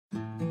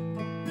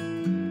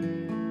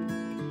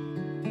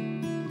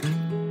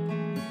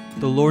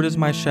The Lord is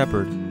my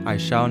shepherd, I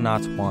shall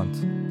not want.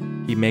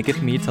 He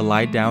maketh me to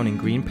lie down in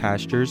green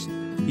pastures.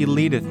 He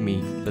leadeth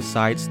me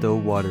beside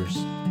still waters.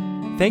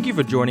 Thank you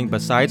for joining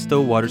Beside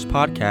Still Waters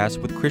podcast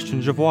with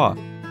Christian Javois.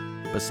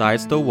 Beside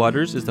Still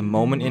Waters is the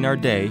moment in our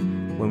day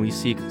when we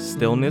seek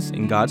stillness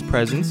in God's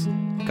presence,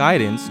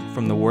 guidance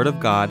from the Word of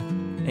God,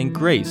 and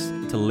grace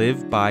to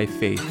live by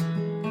faith.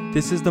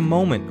 This is the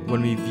moment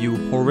when we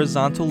view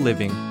horizontal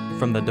living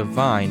from the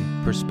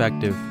divine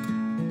perspective.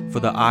 For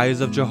the eyes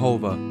of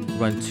Jehovah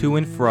run to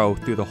and fro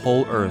through the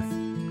whole earth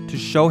to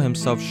show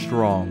himself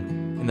strong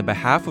in the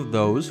behalf of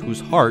those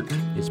whose heart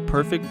is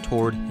perfect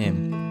toward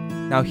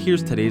him. Now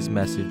here's today's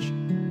message.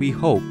 We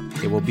hope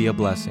it will be a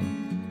blessing.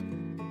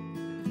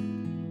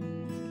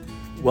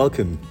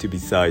 Welcome to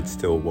Beside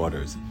Still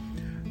Waters.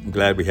 I'm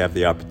glad we have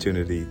the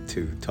opportunity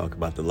to talk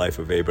about the life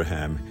of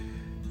Abraham.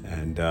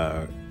 And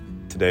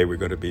today we're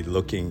going to be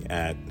looking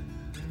at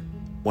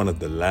one of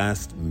the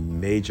last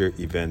major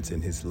events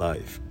in his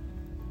life.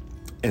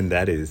 And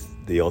that is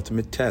the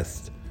ultimate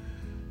test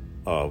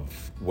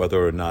of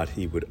whether or not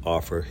he would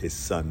offer his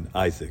son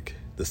Isaac,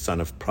 the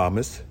son of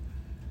promise,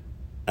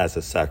 as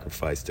a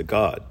sacrifice to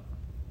God.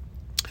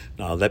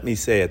 Now, let me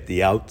say at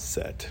the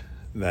outset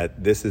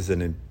that this is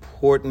an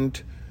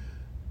important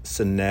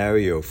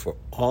scenario for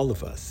all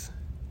of us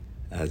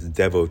as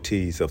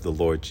devotees of the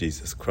Lord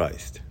Jesus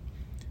Christ.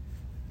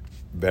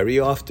 Very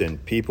often,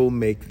 people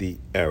make the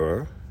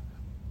error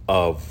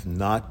of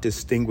not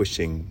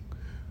distinguishing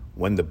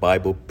when the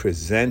Bible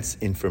presents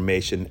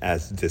information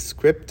as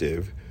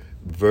descriptive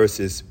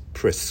versus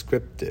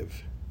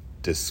prescriptive.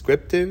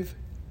 Descriptive,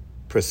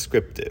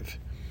 prescriptive.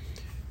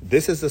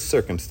 This is a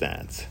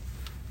circumstance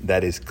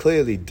that is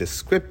clearly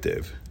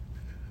descriptive,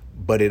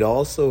 but it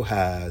also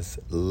has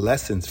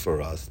lessons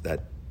for us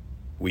that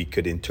we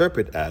could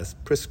interpret as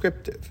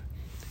prescriptive.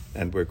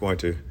 And we're going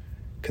to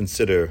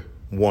consider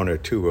one or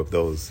two of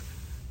those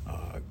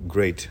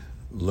great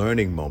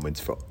learning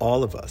moments for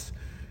all of us.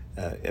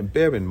 And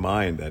bear in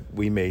mind that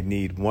we may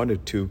need one or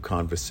two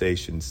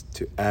conversations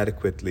to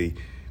adequately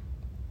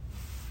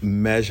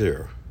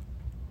measure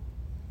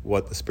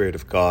what the Spirit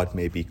of God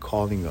may be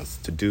calling us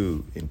to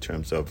do in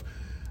terms of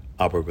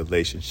our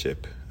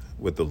relationship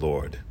with the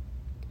Lord.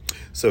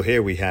 So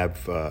here we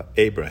have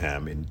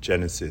Abraham in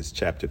Genesis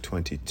chapter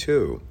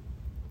 22.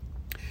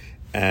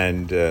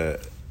 And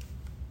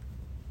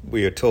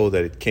we are told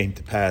that it came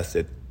to pass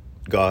that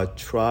God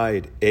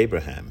tried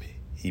Abraham.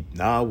 He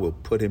now will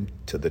put him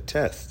to the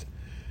test.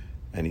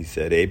 And he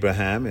said,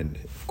 Abraham, and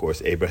of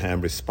course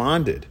Abraham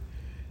responded.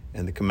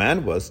 And the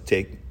command was,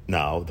 take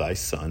now thy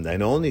son,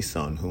 thine only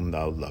son, whom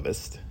thou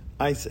lovest,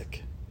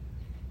 Isaac,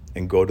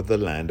 and go to the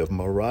land of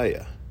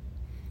Moriah,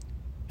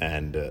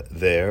 and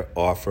there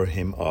offer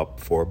him up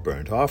for a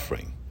burnt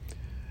offering.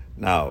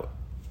 Now,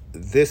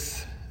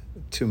 this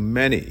to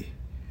many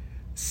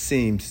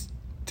seems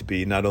to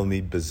be not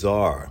only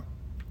bizarre,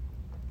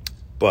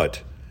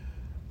 but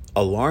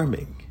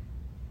alarming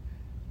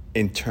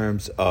in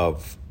terms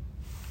of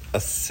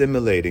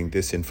assimilating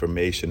this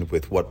information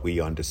with what we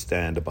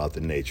understand about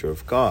the nature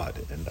of God.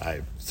 And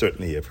I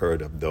certainly have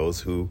heard of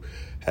those who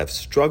have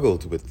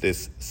struggled with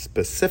this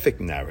specific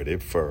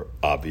narrative for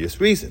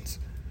obvious reasons.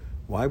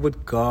 Why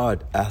would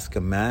God ask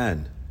a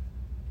man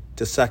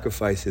to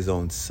sacrifice his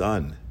own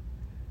son?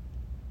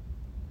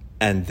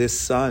 And this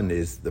son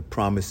is the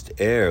promised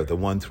heir, the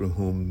one through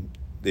whom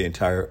the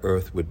entire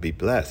earth would be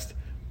blessed.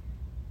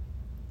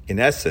 In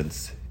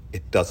essence,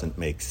 it doesn't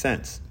make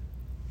sense.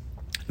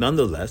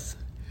 Nonetheless,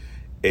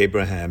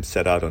 Abraham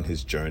set out on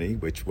his journey,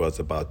 which was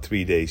about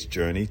 3 days'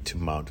 journey to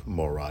Mount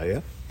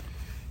Moriah.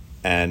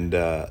 And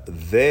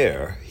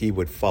there he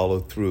would follow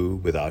through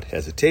without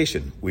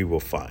hesitation, we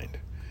will find.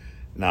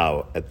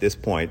 Now, at this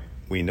point,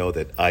 we know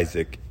that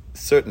Isaac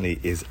certainly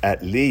is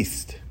at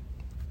least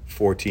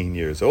 14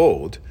 years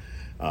old,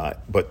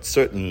 but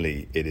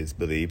certainly it is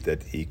believed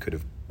that he could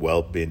have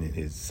well been in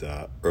his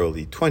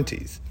early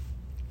 20s.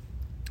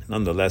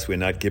 Nonetheless, we're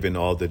not given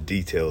all the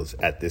details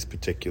at this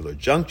particular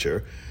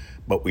juncture,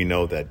 but we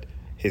know that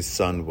his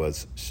son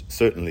was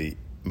certainly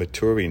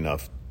mature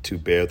enough to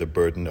bear the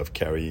burden of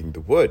carrying the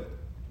wood.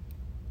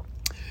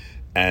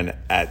 And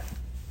at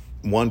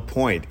one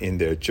point in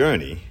their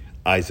journey,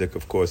 Isaac,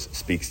 of course,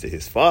 speaks to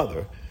his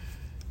father,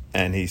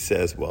 and he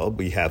says, well,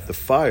 we have the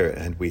fire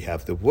and we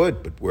have the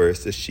wood, but where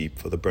is the sheep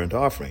for the burnt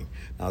offering?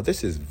 Now,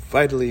 this is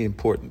vitally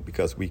important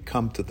because we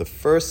come to the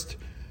first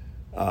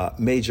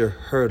major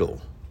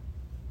hurdle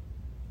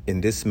in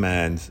this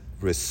man's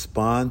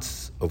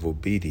response of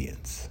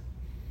obedience.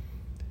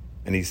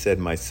 And he said,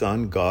 my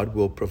son, God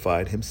will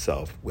provide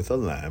himself with a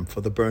lamb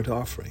for the burnt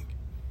offering.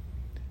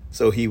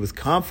 So he was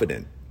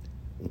confident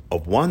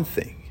of one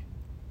thing,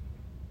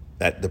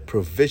 that the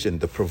provision,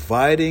 the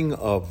providing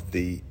of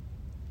the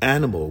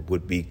animal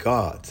would be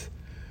God's.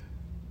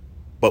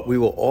 But we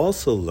will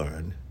also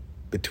learn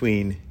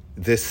between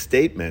this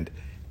statement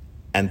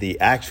and the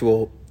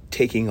actual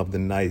taking of the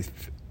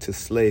knife to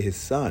slay his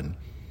son,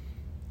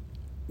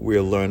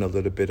 we'll learn a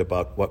little bit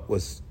about what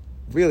was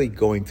really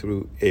going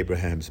through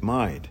Abraham's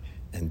mind.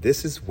 And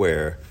this is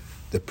where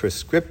the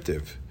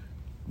prescriptive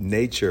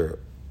nature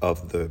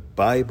of the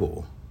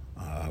Bible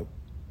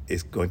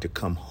is going to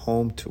come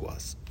home to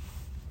us.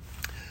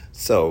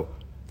 So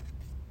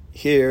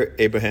here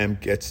Abraham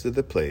gets to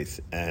the place,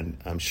 and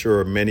I'm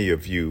sure many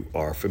of you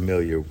are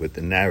familiar with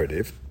the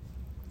narrative,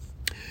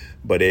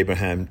 but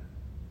Abraham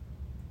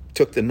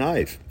took the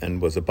knife and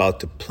was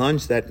about to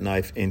plunge that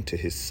knife into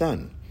his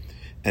son.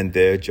 And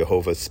there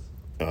Jehovah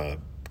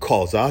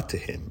calls out to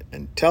him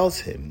and tells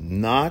him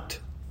not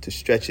to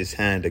stretch his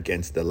hand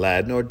against the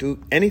lad nor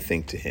do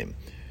anything to him.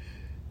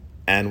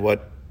 And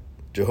what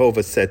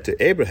Jehovah said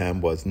to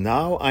Abraham was,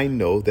 "Now I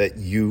know that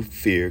you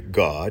fear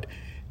God,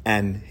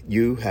 and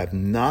you have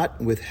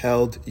not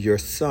withheld your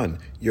son,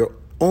 your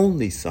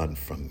only son,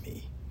 from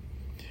me."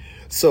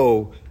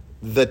 So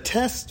the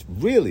test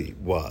really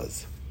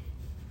was,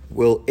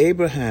 will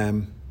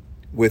Abraham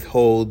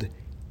withhold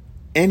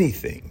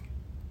anything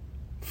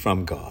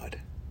from God?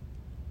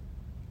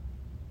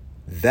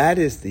 That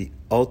is the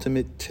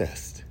ultimate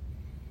test.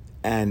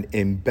 And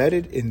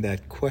embedded in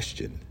that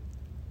question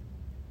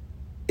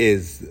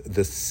is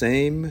the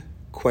same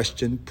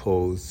question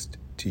posed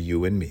to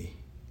you and me.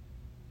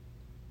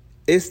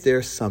 Is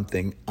there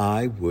something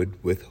I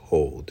would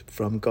withhold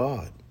from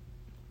God?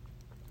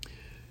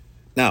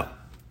 Now,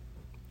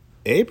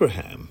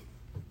 Abraham,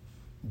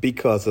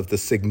 because of the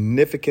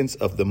significance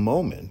of the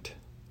moment,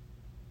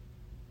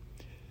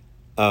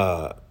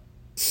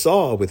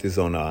 saw with his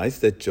own eyes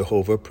that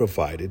Jehovah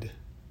provided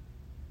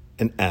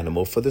an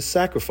animal for the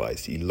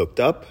sacrifice. He looked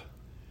up,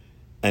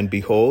 and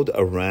behold,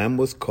 a ram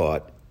was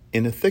caught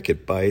in a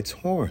thicket by its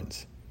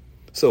horns.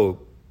 So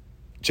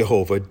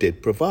Jehovah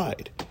did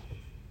provide.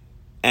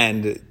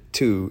 And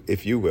to,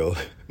 if you will,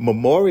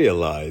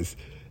 memorialize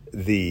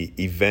the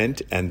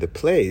event and the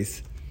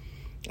place,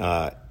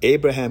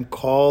 Abraham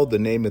called the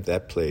name of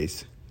that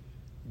place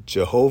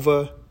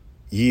Jehovah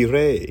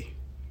Yireh,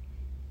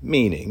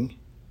 meaning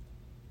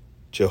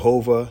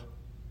Jehovah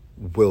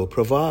will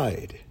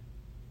provide.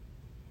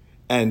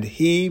 And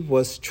he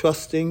was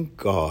trusting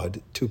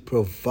God to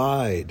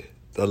provide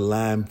the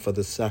lamb for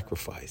the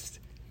sacrifice.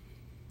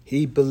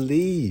 He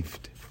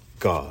believed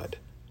God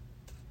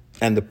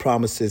and the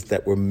promises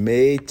that were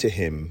made to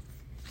him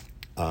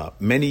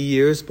many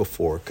years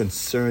before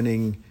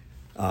concerning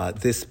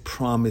this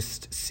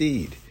promised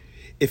seed.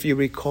 If you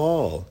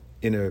recall,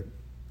 in an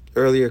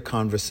earlier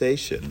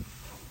conversation,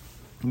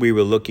 we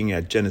were looking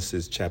at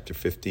Genesis chapter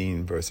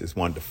 15, verses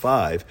 1 to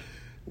 5,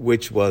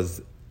 which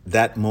was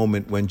that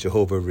moment when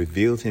Jehovah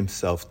revealed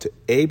himself to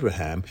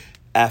Abraham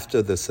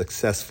after the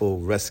successful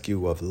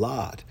rescue of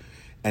Lot.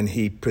 And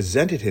he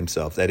presented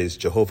himself, that is,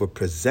 Jehovah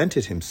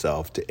presented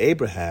himself to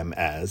Abraham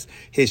as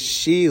his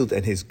shield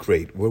and his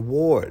great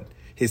reward,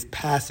 his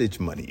passage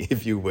money,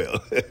 if you will.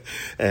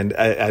 And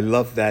I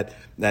love that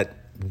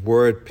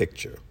word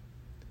picture.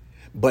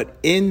 But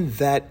in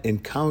that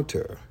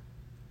encounter,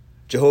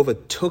 Jehovah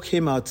took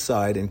him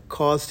outside and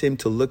caused him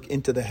to look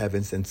into the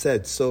heavens and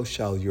said, "So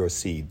shall your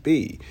seed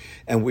be."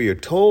 And we are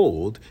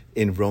told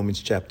in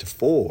Romans chapter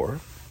 4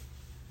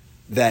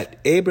 that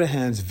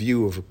Abraham's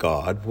view of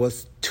God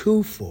was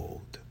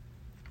twofold.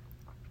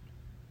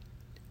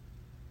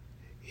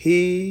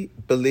 He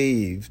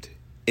believed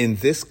in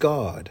this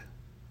God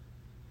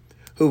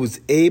who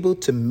was able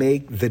to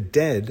make the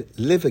dead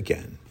live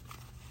again.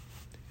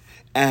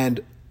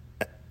 And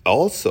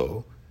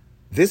also,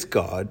 this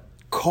God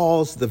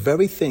calls the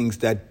very things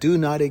that do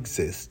not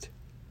exist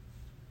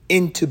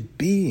into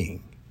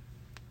being.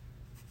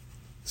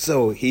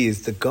 So he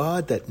is the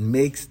God that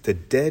makes the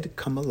dead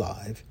come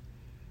alive.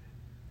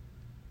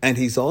 And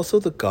he's also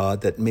the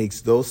God that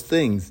makes those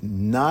things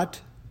not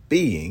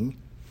being,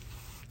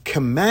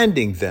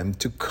 commanding them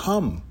to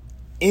come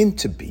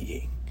into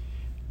being,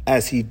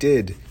 as he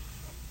did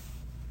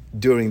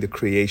during the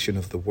creation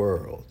of the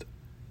world.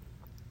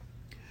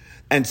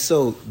 And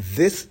so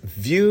this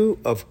view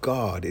of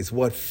God is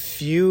what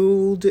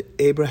fueled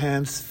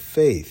Abraham's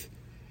faith.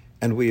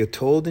 And we are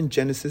told in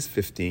Genesis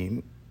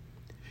 15,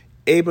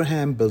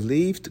 Abraham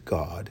believed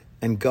God,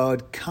 and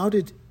God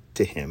counted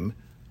to him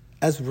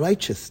as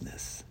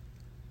righteousness.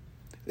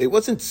 It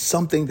wasn't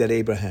something that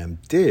Abraham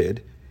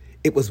did.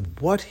 It was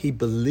what he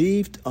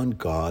believed on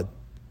God.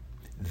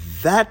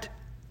 That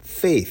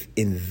faith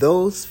in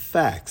those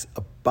facts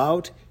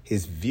about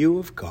his view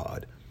of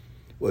God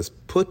was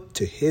put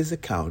to his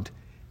account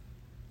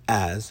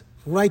as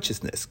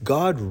righteousness.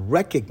 God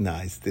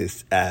recognized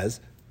this as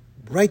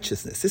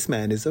righteousness. This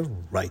man is a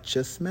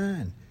righteous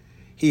man.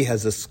 He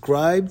has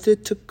ascribed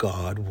it to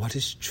God what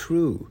is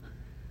true.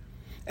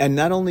 And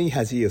not only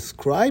has he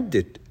ascribed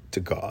it to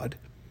God,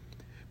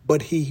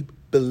 but he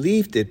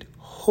believed it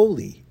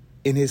wholly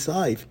in his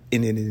life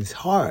and in his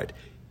heart.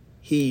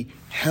 He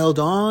held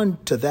on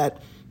to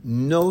that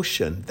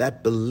notion,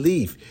 that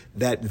belief,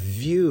 that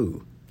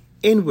view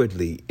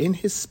inwardly in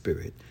his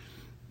spirit,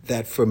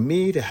 that for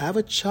me to have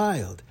a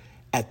child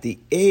at the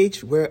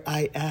age where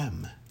I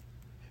am,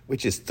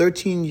 which is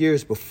 13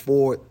 years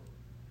before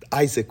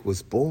Isaac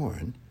was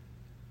born,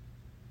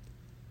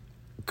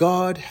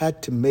 God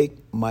had to make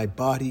my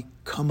body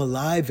come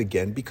alive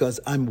again because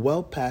I'm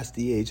well past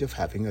the age of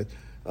having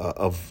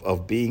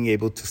of being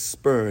able to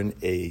spurn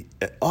a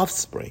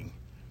offspring.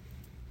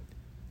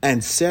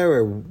 And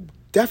Sarah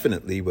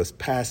definitely was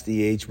past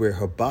the age where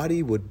her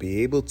body would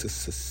be able to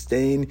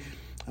sustain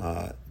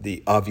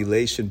the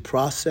ovulation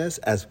process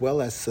as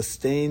well as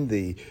sustain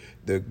the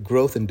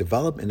growth and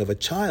development of a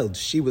child.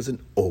 She was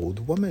an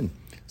old woman.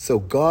 So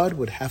God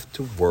would have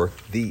to work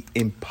the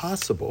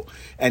impossible,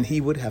 and he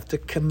would have to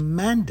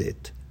command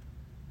it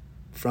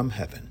from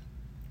heaven.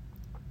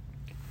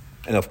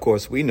 And of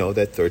course, we know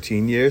that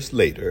 13 years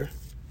later,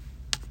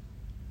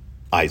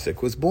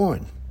 Isaac was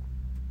born.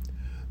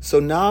 So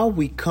now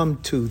we come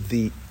to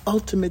the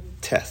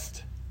ultimate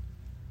test.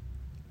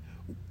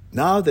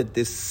 Now that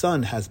this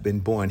son has been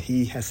born,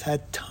 he has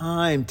had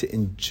time to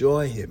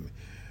enjoy him,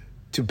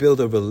 to build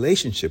a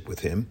relationship with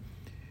him.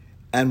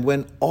 And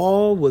when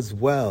all was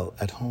well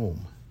at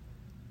home,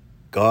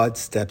 God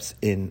steps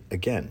in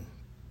again.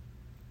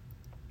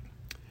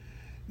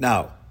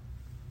 Now,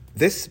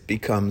 this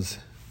becomes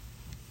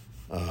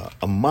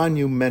a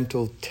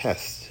monumental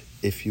test,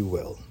 if you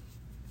will,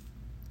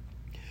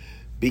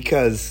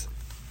 because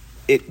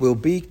it will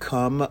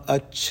become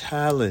a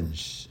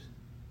challenge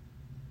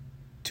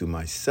to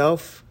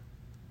myself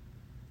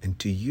and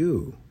to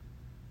you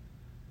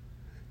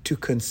to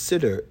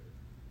consider,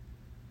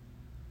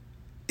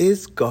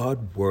 is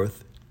God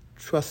worth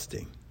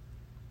trusting?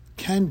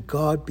 Can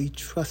God be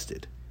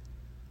trusted?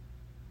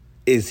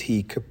 Is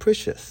he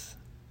capricious?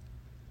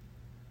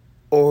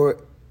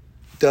 Or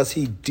does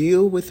he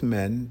deal with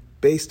men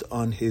based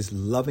on his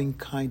loving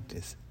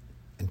kindness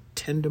and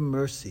tender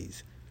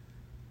mercies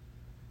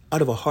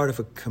out of a heart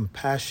of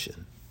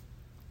compassion?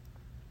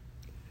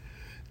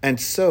 And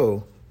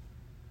so,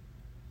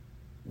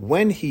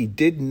 when he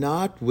did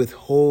not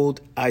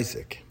withhold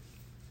Isaac,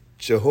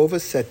 Jehovah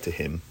said to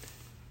him,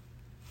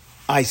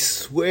 I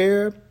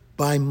swear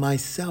by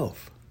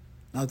myself.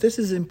 Now this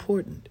is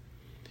important.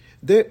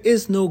 There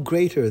is no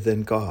greater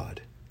than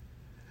God.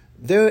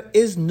 There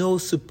is no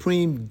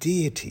supreme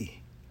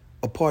deity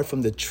apart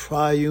from the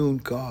triune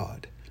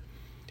God.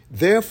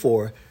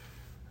 Therefore,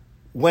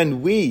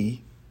 when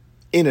we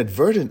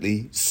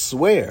inadvertently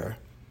swear,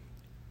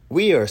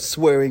 we are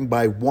swearing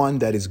by one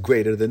that is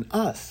greater than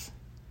us.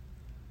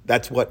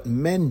 That's what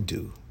men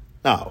do.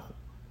 Now,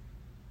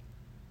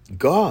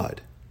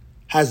 God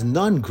has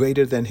none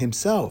greater than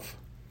himself.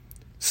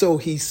 So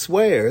he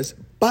swears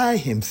by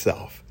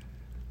himself.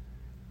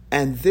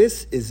 And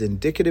this is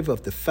indicative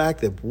of the fact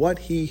that what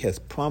he has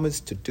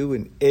promised to do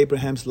in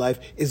Abraham's life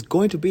is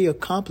going to be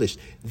accomplished.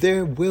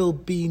 There will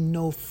be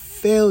no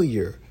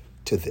failure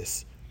to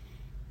this.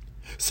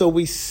 So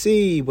we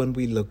see when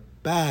we look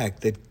back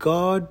that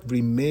God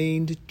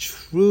remained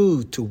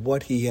true to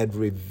what he had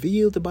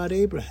revealed about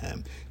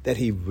Abraham, that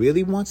he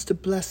really wants to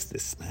bless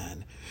this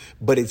man.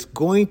 But it's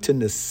going to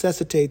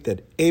necessitate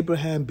that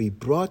Abraham be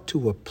brought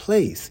to a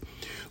place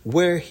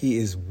where he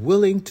is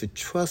willing to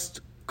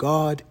trust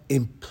God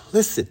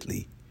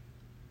implicitly,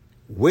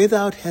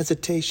 without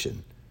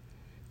hesitation,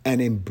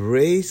 and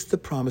embrace the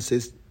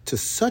promises to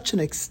such an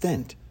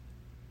extent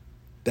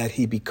that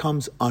he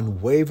becomes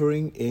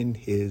unwavering in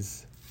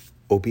his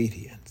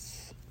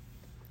obedience.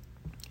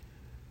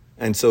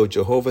 And so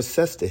Jehovah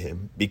says to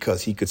him,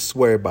 because he could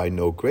swear by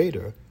no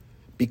greater,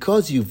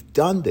 because you've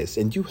done this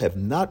and you have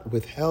not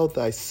withheld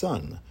thy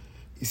son,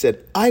 he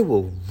said, I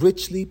will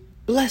richly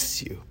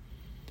bless you.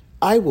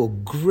 I will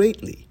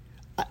greatly,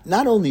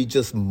 not only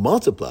just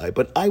multiply,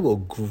 but I will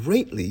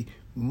greatly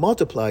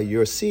multiply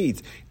your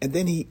seeds. And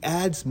then he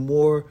adds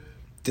more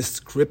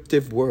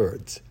descriptive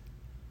words.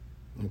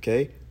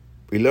 Okay?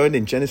 We learned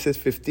in Genesis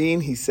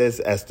 15, he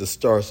says, as the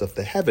stars of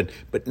the heaven.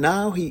 But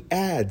now he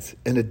adds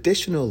an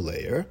additional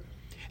layer,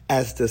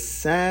 as the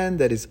sand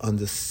that is on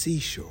the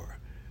seashore.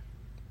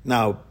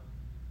 Now,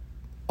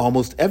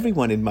 almost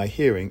everyone in my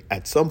hearing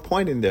at some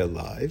point in their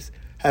lives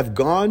have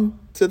gone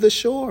to the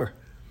shore.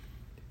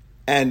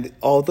 And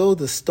although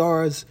the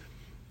stars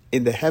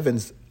in the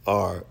heavens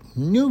are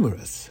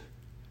numerous,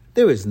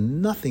 there is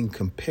nothing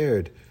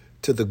compared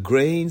to the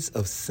grains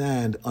of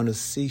sand on a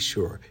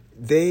seashore.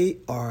 They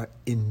are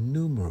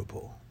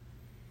innumerable.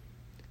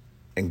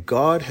 And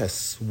God has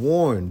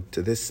sworn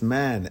to this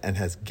man and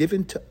has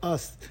given to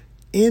us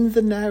in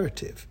the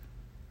narrative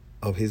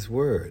of his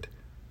word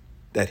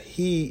that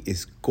he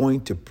is going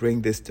to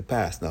bring this to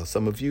pass. Now,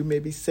 some of you may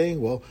be saying,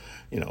 well,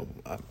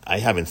 I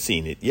haven't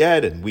seen it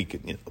yet, and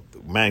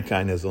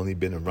mankind has only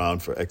been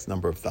around for X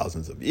number of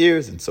thousands of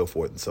years, and so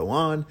forth and so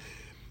on.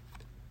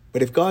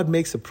 But if God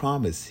makes a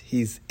promise,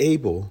 he's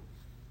able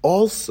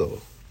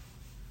also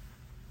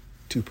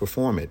to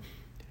perform it.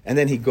 And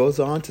then he goes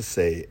on to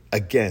say,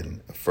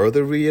 again, a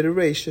further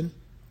reiteration,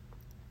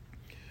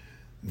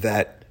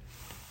 that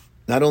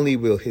not only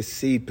will his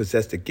seed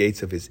possess the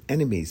gates of his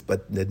enemies,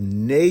 but the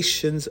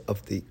nations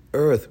of the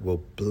earth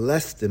will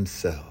bless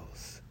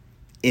themselves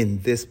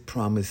in this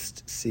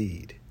promised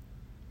seed.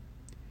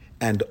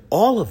 And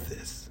all of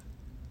this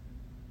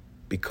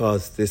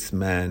because this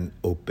man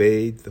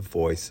obeyed the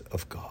voice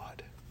of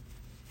God.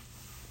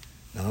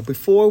 Now,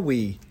 before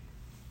we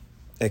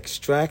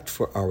extract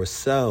for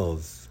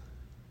ourselves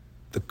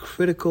the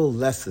critical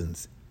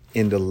lessons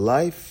in the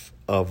life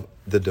of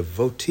the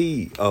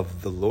devotee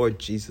of the Lord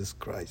Jesus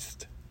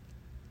Christ,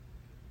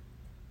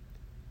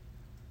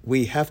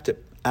 we have to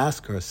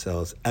ask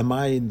ourselves, am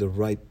I in the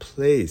right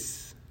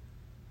place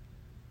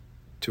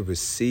to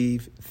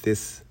receive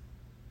this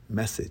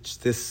message,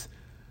 this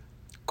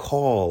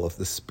call of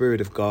the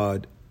Spirit of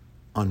God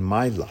on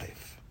my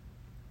life?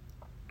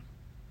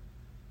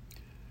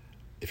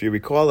 If you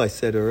recall, I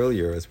said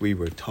earlier as we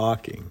were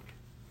talking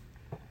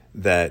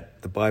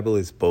that the Bible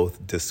is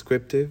both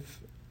descriptive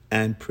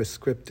and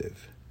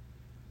prescriptive.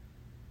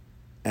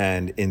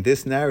 And in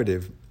this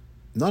narrative,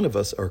 none of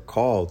us are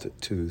called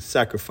to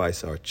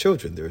sacrifice our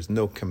children. There is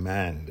no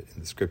command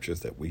in the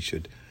scriptures that we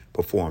should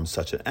perform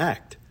such an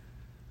act.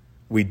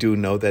 We do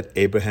know that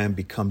Abraham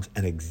becomes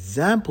an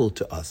example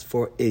to us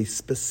for a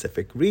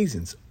specific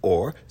reasons,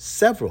 or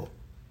several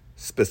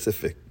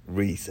specific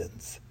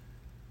reasons.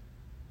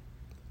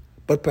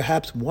 But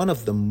perhaps one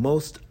of the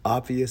most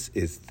obvious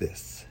is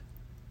this: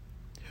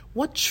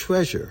 what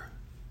treasure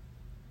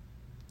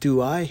do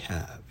I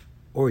have,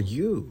 or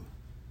you,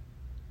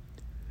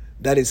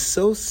 that is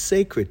so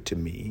sacred to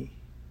me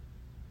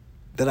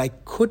that I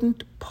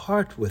couldn't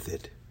part with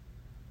it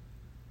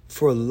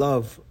for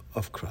love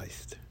of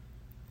Christ?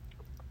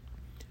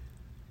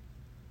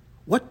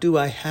 What do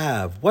I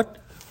have? What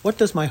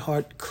does my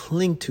heart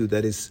cling to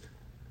that is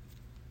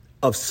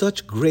of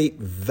such great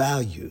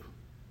value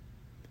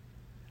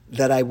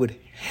that I would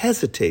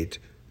hesitate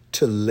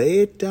to lay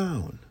it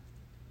down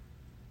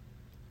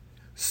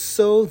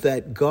so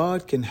that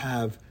God can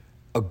have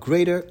a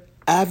greater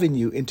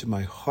avenue into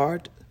my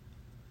heart,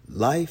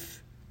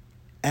 life,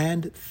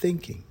 and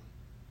thinking?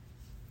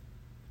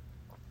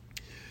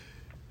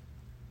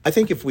 I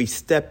think if we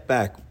step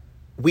back,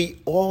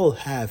 we all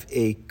have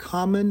a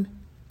common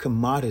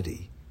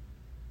commodity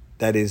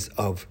that is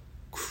of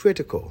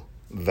critical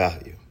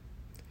value.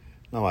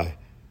 Now, I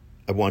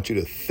want you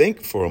to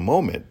think for a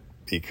moment,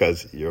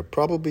 because you're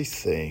probably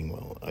saying,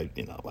 well, I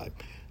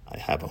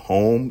have a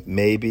home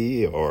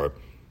maybe, or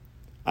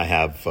I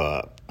have,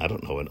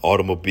 an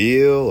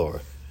automobile,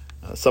 or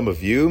some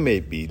of you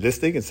may be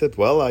listening and said,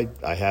 well,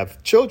 I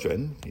have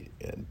children,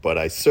 but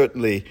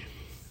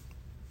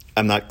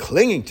I'm not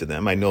clinging to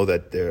them. I know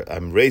that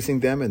I'm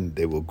raising them and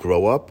they will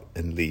grow up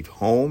and leave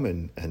home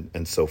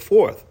and so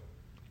forth.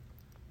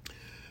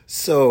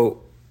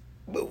 So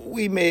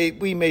we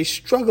may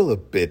struggle a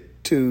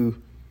bit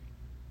to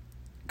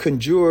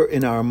conjure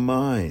in our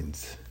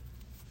minds,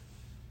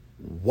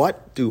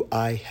 what do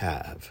I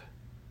have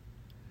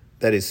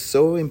that is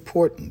so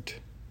important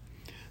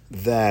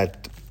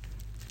that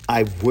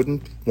I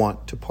wouldn't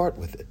want to part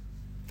with it?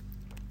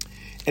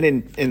 And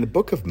in the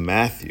book of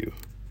Matthew,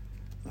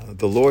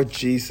 the Lord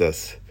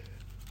Jesus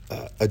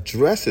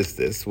addresses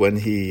this when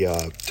he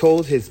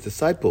told his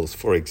disciples,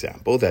 for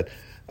example, that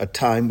a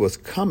time was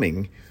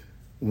coming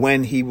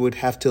when he would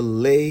have to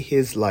lay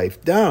his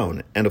life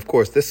down. And of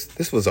course,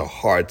 this was a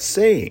hard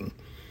saying.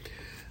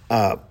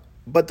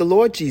 But the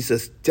Lord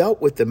Jesus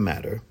dealt with the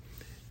matter.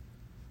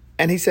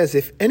 And he says,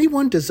 if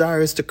anyone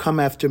desires to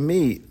come after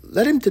me,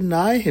 let him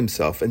deny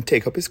himself and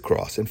take up his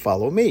cross and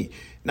follow me.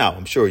 Now,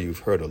 I'm sure you've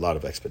heard a lot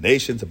of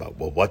explanations about,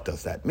 well, what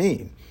does that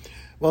mean?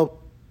 Well,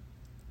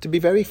 to be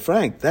very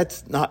frank,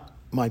 that's not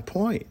my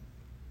point.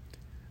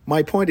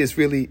 My point is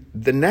really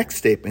the next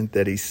statement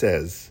that he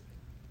says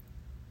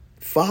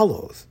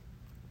follows.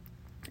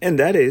 And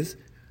that is,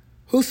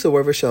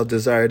 whosoever shall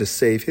desire to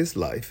save his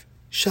life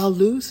shall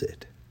lose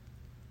it.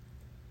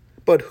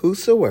 But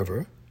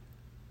whosoever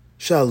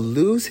shall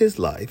lose his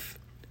life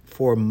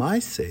for my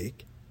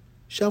sake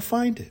shall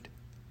find it.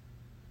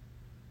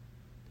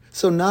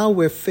 So now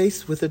we're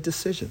faced with a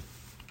decision.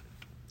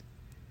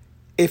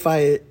 If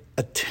I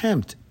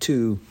attempt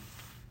to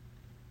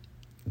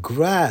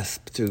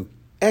grasp, to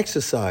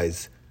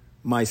exercise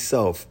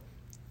myself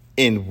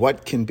in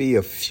what can be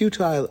a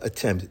futile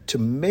attempt to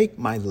make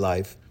my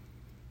life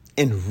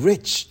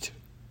enriched,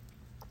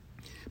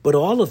 but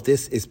all of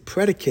this is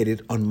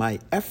predicated on my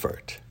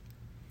effort,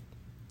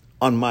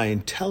 on my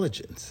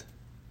intelligence,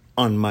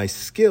 on my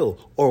skill,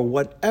 or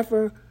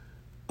whatever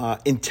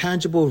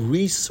intangible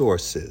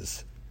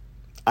resources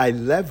I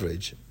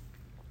leverage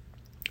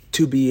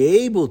to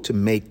be able to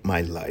make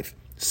my life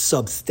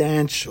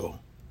substantial,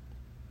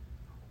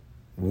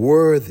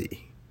 worthy,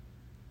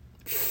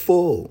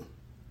 full.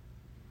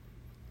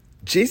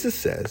 Jesus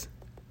says,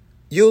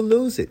 you'll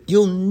lose it.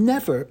 You'll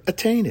never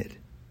attain it.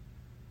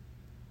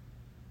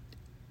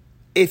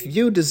 If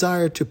you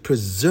desire to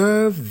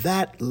preserve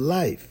that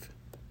life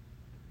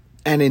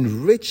and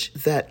enrich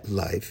that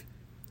life,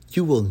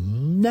 you will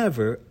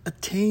never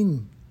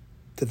attain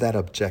to that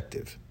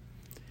objective.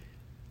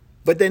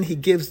 But then he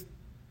gives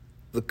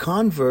the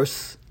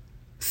converse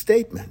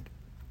statement.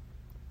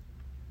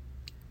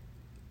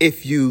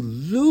 If you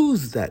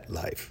lose that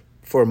life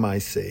for my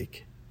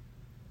sake,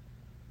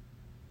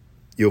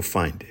 you'll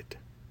find it.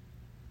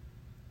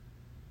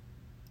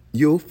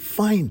 You'll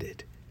find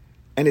it.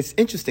 And it's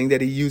interesting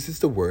that he uses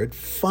the word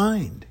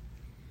find,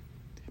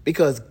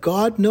 because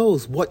God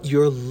knows what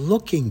you're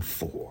looking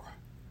for.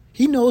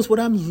 He knows what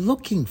I'm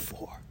looking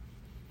for.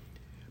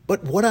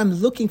 But what I'm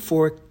looking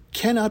for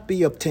cannot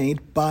be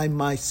obtained by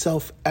my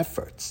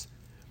self-efforts.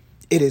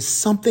 It is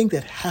something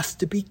that has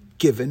to be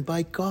given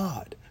by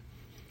God.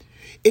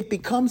 We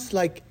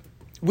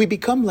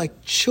become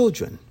like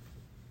children,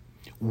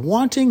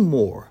 wanting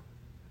more,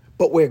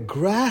 but we're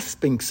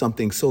grasping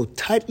something so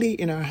tightly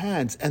in our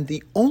hands, and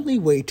the only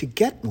way to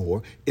get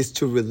more is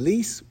to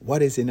release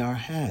what is in our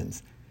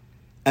hands.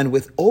 And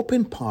with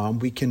open palm,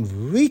 we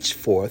can reach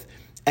forth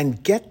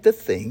and get the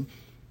thing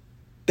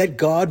that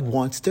God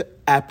wants to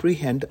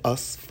apprehend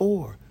us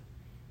for.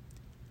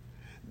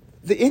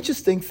 The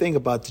interesting thing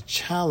about the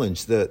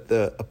challenge,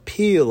 the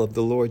appeal of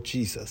the Lord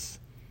Jesus,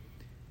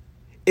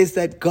 is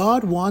that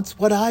God wants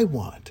what I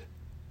want,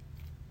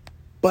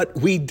 but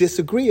we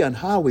disagree on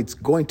how it's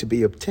going to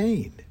be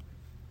obtained.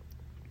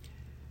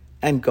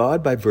 And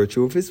God, by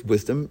virtue of his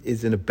wisdom,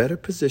 is in a better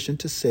position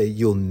to say,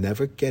 you'll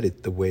never get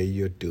it the way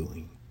you're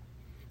doing.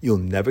 You'll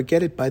never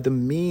get it by the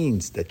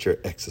means that you're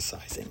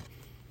exercising.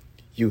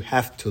 You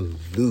have to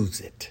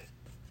lose it.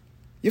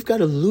 You've got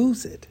to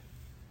lose it.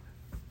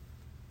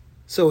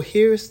 So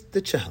here's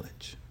the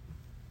challenge.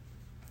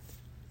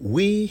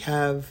 We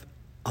have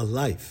a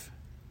life,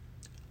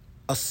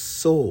 a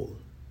soul,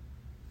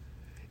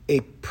 a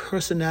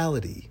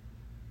personality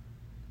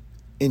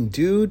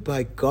endued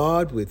by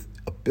God with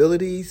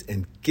abilities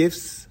and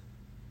gifts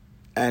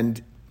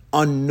and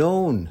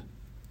unknown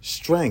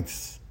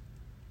strengths,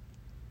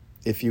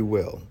 if you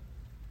will.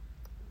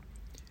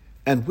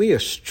 And we are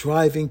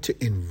striving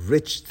to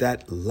enrich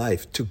that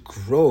life, to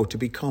grow, to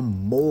become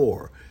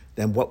more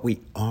than what we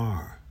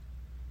are.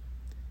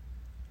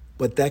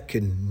 But that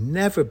can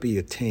never be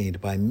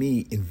attained by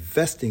me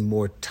investing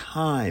more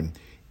time,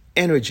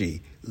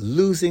 energy,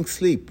 losing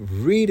sleep,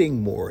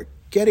 reading more,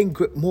 getting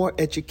more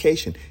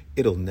education.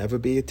 It'll never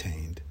be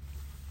attained.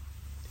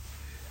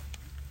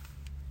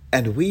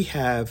 And we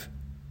have,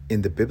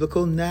 in the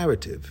biblical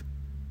narrative,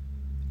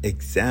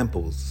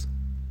 examples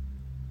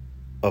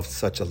of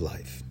such a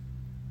life.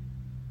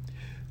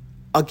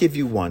 I'll give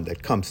you one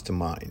that comes to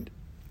mind.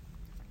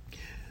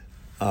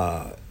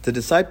 The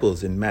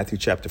disciples in Matthew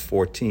chapter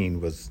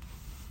 14 was,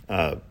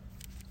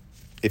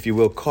 if you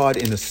will, caught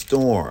in a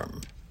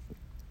storm.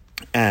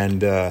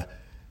 And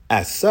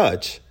as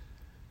such,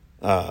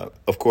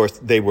 of course,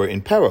 they were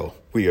in peril,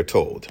 we are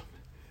told.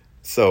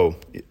 So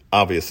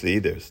obviously,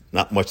 there's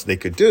not much they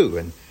could do.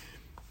 And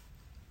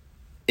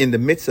in the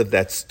midst of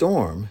that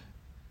storm,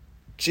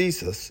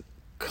 Jesus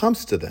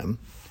comes to them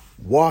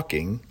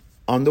walking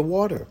on the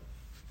water.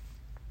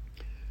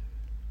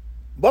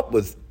 What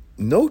was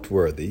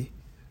noteworthy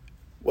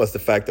was the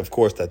fact, of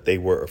course, that they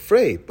were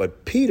afraid.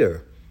 But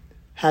Peter,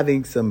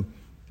 having some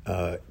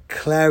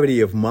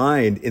clarity of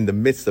mind in the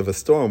midst of a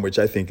storm, which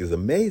I think is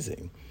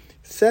amazing,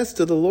 says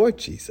to the Lord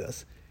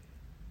Jesus,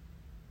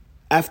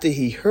 after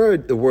he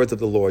heard the words of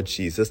the Lord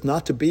Jesus,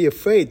 not to be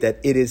afraid that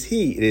it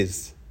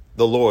is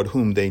the Lord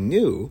whom they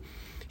knew,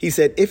 he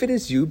said, if it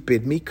is you,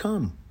 bid me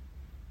come.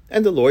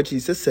 And the Lord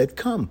Jesus said,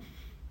 come.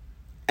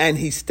 And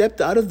he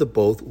stepped out of the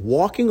boat,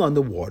 walking on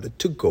the water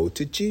to go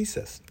to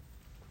Jesus.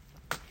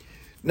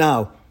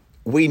 Now,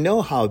 we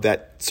know how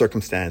that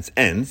circumstance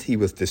ends. He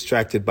was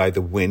distracted by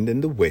the wind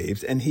and the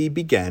waves, and he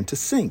began to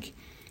sink.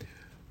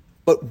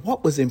 But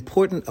what was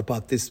important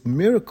about this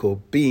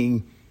miracle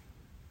being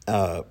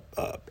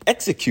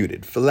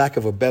executed, for lack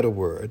of a better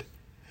word,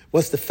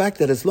 was the fact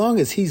that as long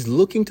as he's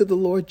looking to the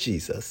Lord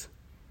Jesus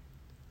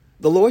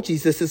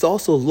is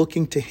also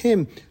looking to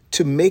him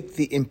to make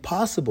the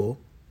impossible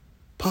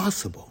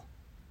possible,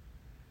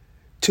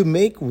 to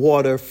make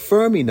water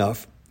firm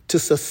enough to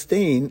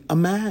sustain a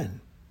man.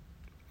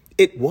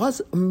 It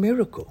was a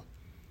miracle.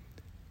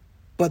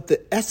 But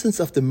the essence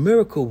of the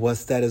miracle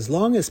was that as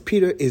long as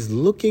Peter is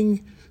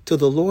looking to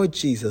the Lord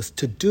Jesus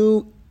to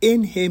do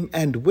in him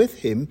and with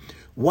him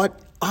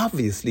what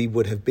obviously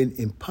would have been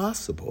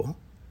impossible,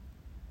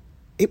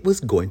 it was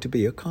going to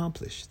be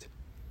accomplished.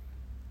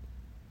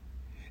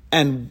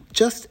 And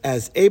just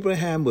as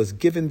Abraham was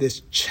given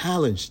this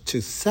challenge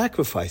to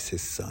sacrifice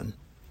his son,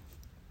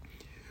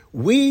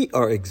 we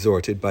are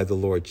exhorted by the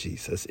Lord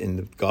Jesus in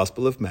the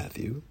Gospel of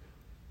Matthew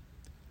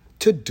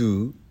to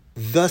do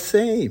the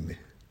same,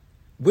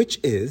 which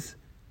is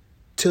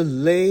to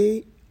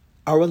lay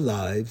our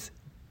lives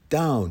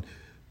down,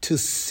 to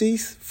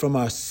cease from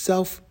our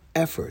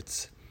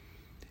self-efforts,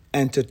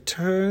 and to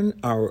turn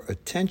our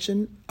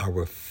attention,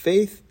 our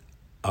faith,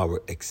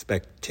 our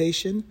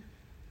expectation,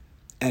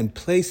 and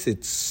place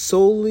it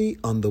solely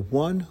on the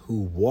one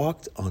who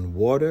walked on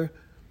water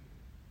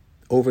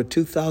over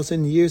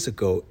 2,000 years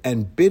ago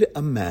and bid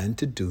a man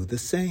to do the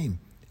same.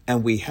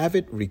 And we have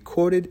it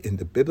recorded in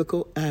the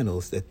biblical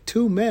annals that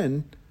two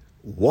men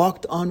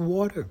walked on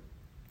water.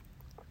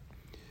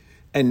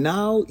 And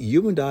now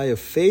you and I are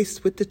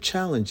faced with the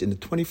challenge in the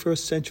 21st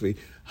century.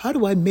 How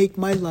do I make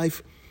my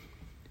life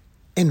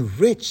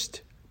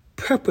enriched,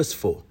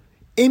 purposeful,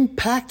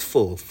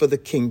 impactful for the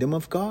kingdom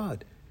of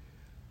God?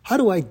 How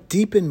do I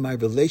deepen my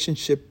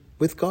relationship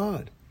with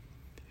God?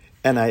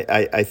 And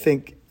I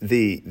think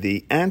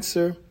the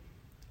answer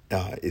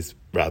is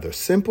rather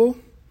simple.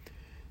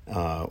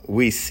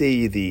 We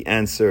see the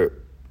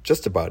answer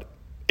just about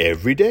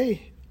every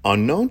day,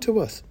 unknown to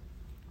us.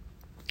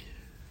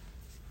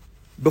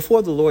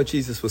 Before the Lord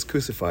Jesus was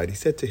crucified, he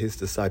said to his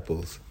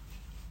disciples,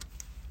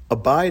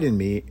 "Abide in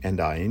me and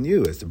I in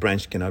you, as the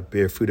branch cannot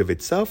bear fruit of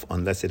itself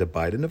unless it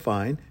abide in the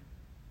vine,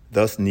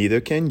 thus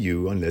neither can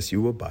you unless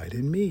you abide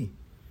in me."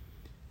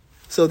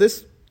 So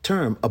this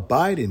term,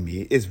 abide in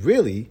me, is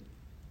really,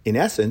 in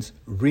essence,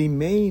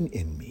 remain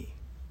in me.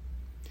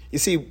 You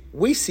see,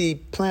 we see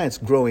plants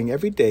growing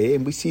every day,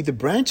 and we see the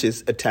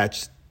branches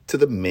attached to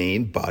the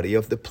main body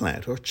of the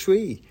plant or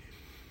tree.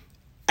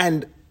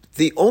 And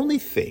the only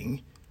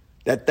thing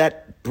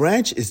that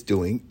branch is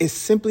doing is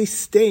simply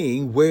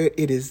staying where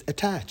it is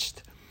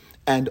attached.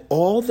 And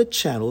all the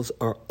channels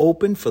are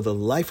open for the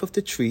life of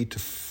the tree to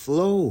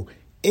flow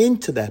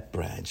into that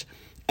branch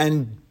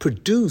and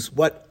produce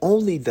what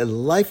only the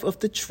life of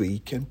the tree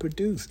can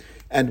produce.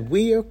 And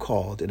we are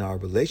called in our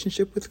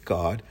relationship with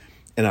God,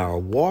 in our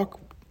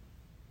walk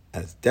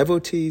as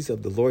devotees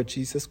of the Lord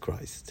Jesus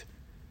Christ,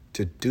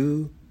 to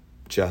do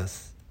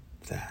just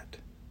that.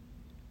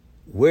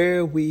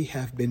 Where we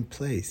have been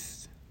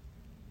placed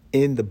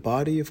in the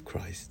body of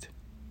Christ,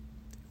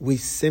 we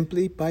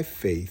simply by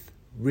faith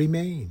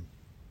remain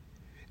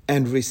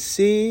and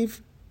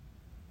receive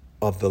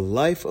of the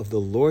life of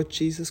the Lord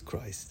Jesus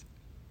Christ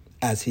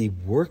as he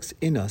works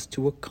in us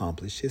to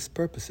accomplish his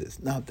purposes.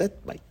 Now,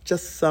 that might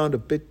just sound a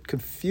bit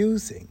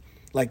confusing,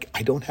 like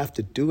I don't have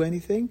to do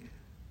anything.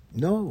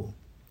 No.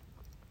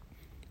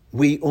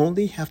 We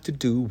only have to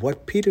do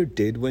what Peter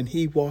did when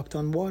he walked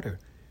on water.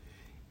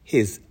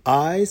 His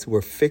eyes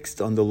were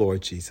fixed on the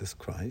Lord Jesus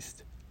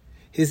Christ.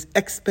 His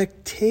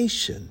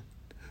expectation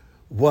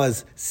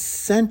was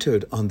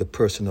centered on the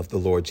person of the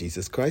Lord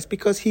Jesus Christ,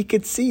 because he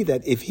could see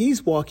that if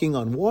he's walking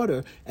on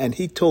water and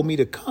he told me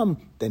to come,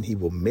 then he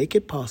will make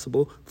it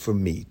possible for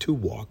me to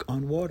walk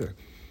on water.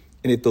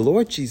 And if the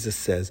Lord Jesus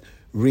says,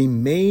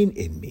 "Remain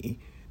in me,"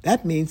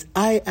 that means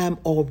I am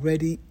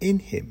already in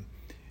him.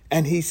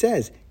 And he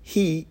says,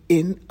 he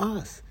in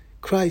us.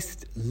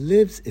 Christ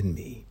lives in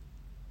me.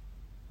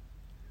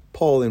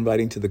 Paul, in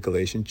writing to the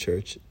Galatian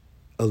church,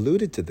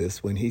 alluded to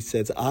this when he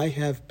says, "I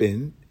have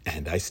been,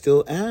 and I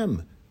still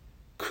am,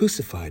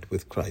 crucified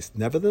with Christ.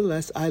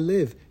 Nevertheless, I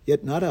live,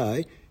 yet not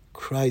I.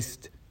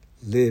 Christ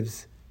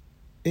lives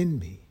in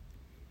me."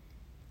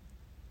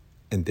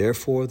 And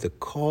therefore, the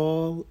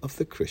call of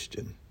the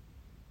Christian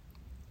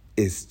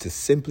is to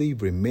simply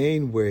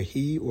remain where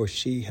he or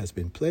she has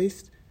been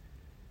placed,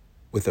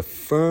 with a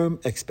firm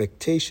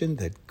expectation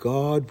that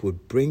God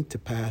would bring to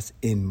pass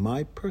in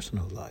my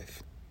personal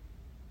life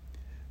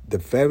the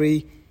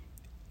very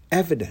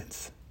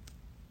evidence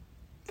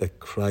that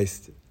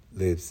Christ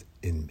lives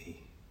in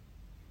me.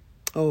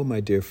 Oh,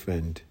 my dear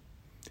friend,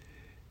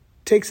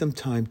 take some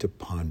time to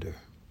ponder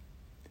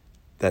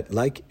that,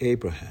 like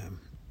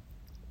Abraham,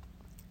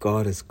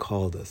 God has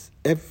called us,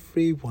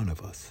 every one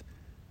of us,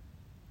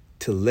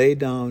 to lay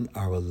down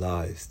our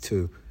lives,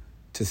 to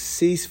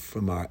cease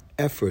from our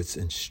efforts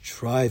and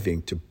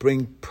striving to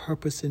bring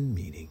purpose and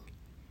meaning.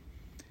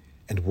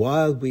 And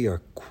while we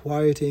are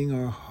quieting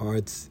our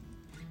hearts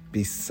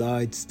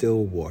beside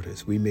still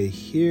waters, we may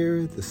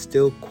hear the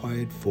still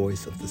quiet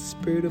voice of the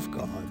Spirit of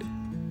God.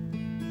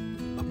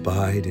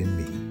 Abide in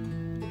me,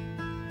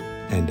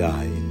 and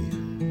I in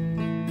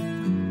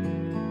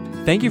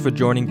you. Thank you for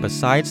joining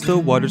Beside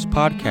Still Waters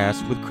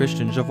podcast with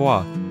Christian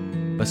Javois.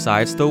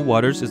 Beside Still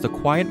Waters is the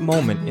quiet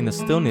moment in the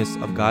stillness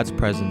of God's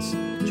presence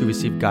to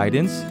receive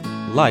guidance,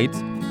 light,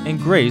 and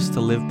grace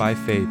to live by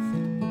faith.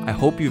 I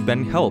hope you've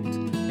been helped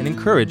and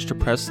encouraged to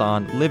press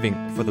on living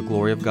for the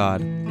glory of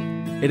God.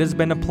 It has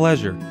been a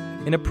pleasure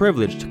and a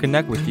privilege to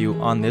connect with you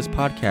on this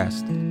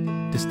podcast.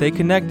 To stay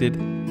connected,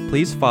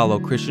 please follow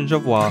Christian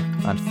Javois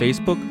on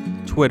Facebook,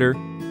 Twitter,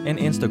 and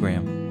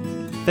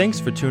Instagram. Thanks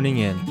for tuning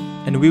in,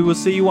 and we will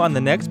see you on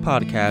the next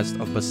podcast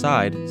of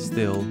Beside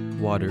Still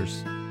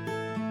Waters.